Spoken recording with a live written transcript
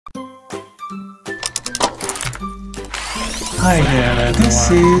Hi there, everyone.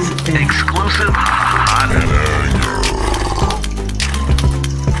 This is exclusive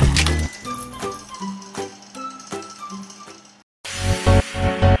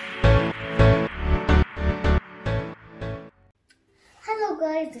Hello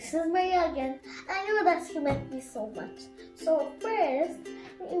guys, this is Maria again. I know that you like me so much. So first,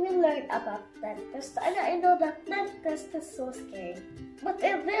 we will learn about dentist. And I know that dentist is so scary. But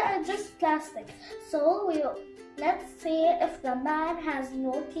if they are just plastic, so let's see if the man has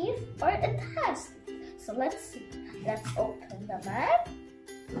no teeth or it has teeth. So let's see. Let's open the man.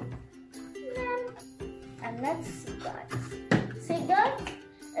 And let's see guys. See guys,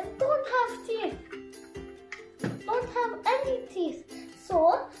 it don't have teeth. Don't have any teeth.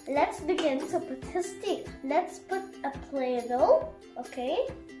 So let's begin to put his teeth. Let's put a Play-Doh, okay?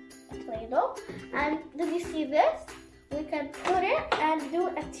 A Play-Doh. And did you see this? We can put it and do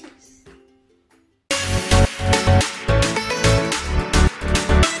a teeth.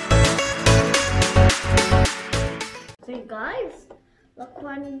 See guys, look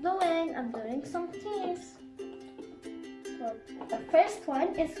what I'm doing. I'm doing some teeth. So the first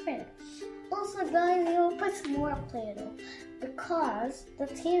one is finished. Also guys, you will put more Play-Doh because the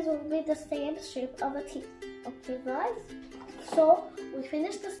teeth will be the same shape of a teeth. Okay guys? So we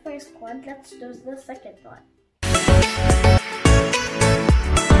finished this first one, let's do the second one.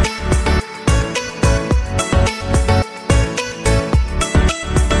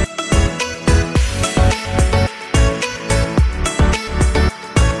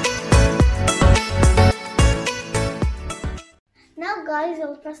 Now guys,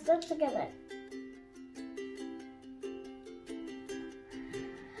 you'll press them together.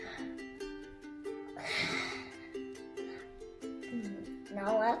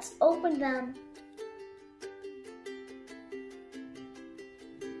 Now let's open them.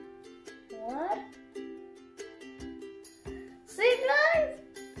 What? See guys?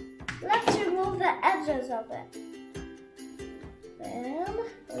 Let's remove the edges of it. Then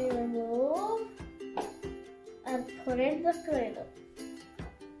we remove and put in the Play-Doh.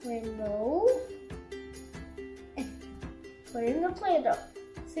 Remove and put in the Play-Doh.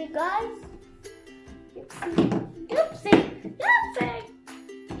 See guys? Oopsie.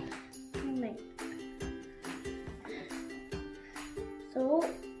 So,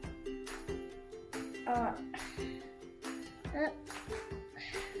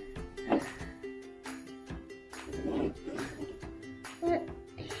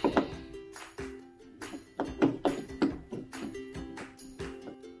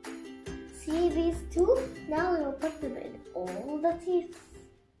 see these two? Now we will put them in all the teeth.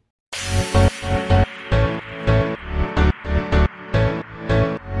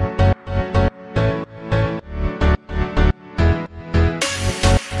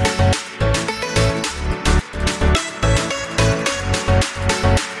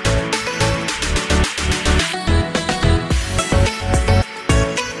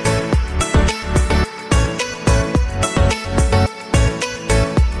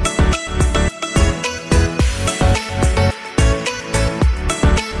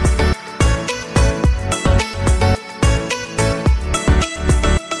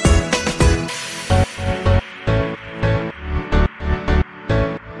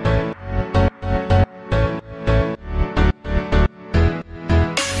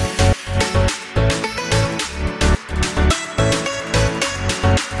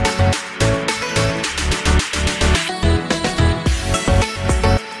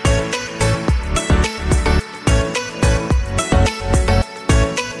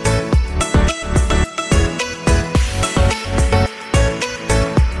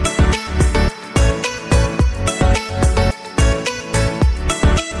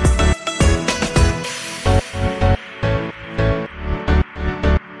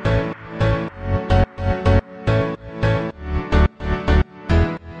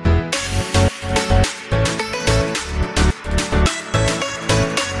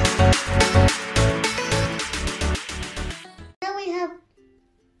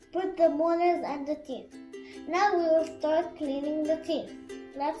 Put the molars and the teeth. Now we will start cleaning the teeth.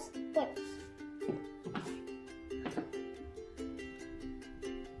 Let's put.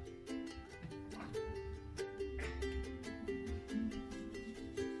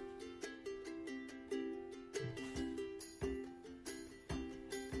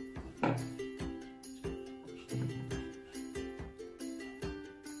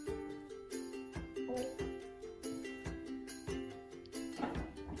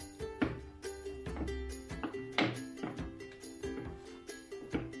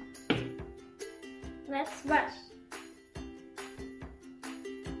 Let's brush.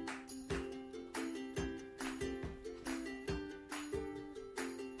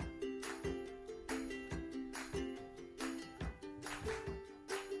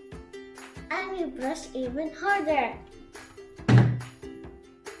 and we brush even harder.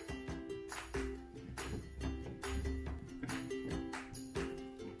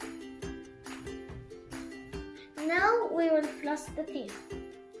 Now we will floss the teeth.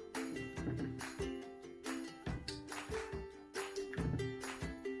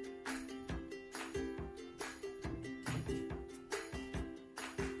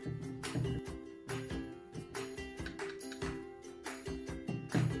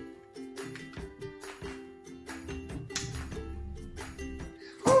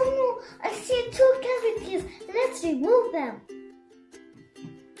 Oh no, I see 2 cavities. Let's remove them.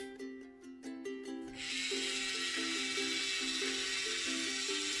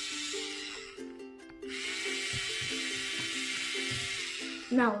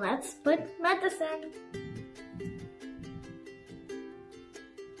 Now let's put medicine.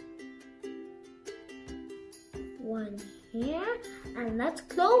 One here, and let's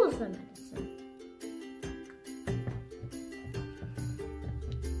close the medicine.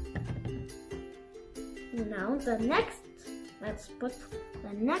 Now let's put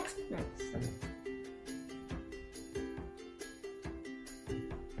the next medicine.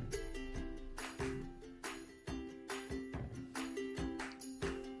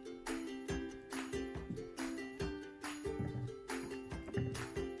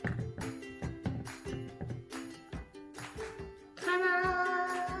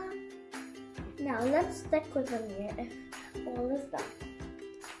 Now let's check with the mirror if all is done.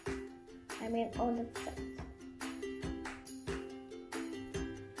 All is set.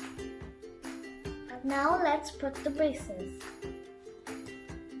 Now let's put the braces.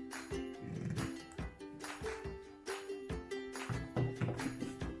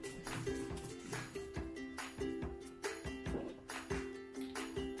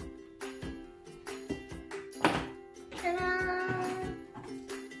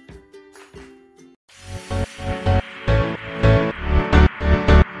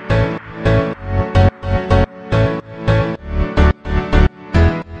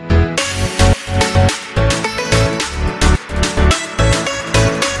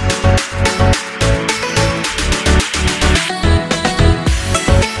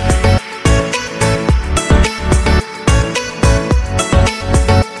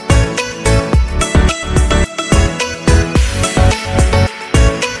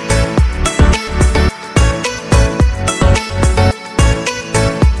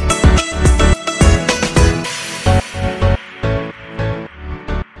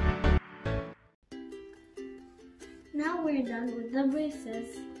 Now we're done with the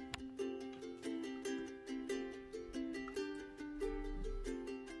braces.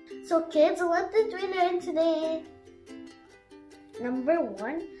 So kids, what did we learn today? Number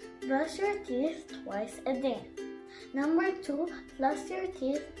 1, brush your teeth twice a day. Number 2, floss your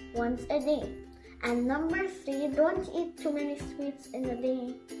teeth once a day. And number 3, don't eat too many sweets in a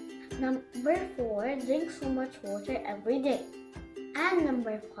day. Number 4, drink so much water every day. And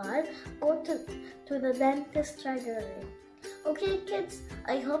number 5, go to the dentist regularly. Okay kids,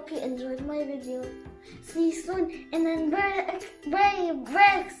 I hope you enjoyed my video. See you soon in a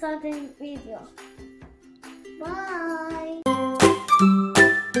very exciting video.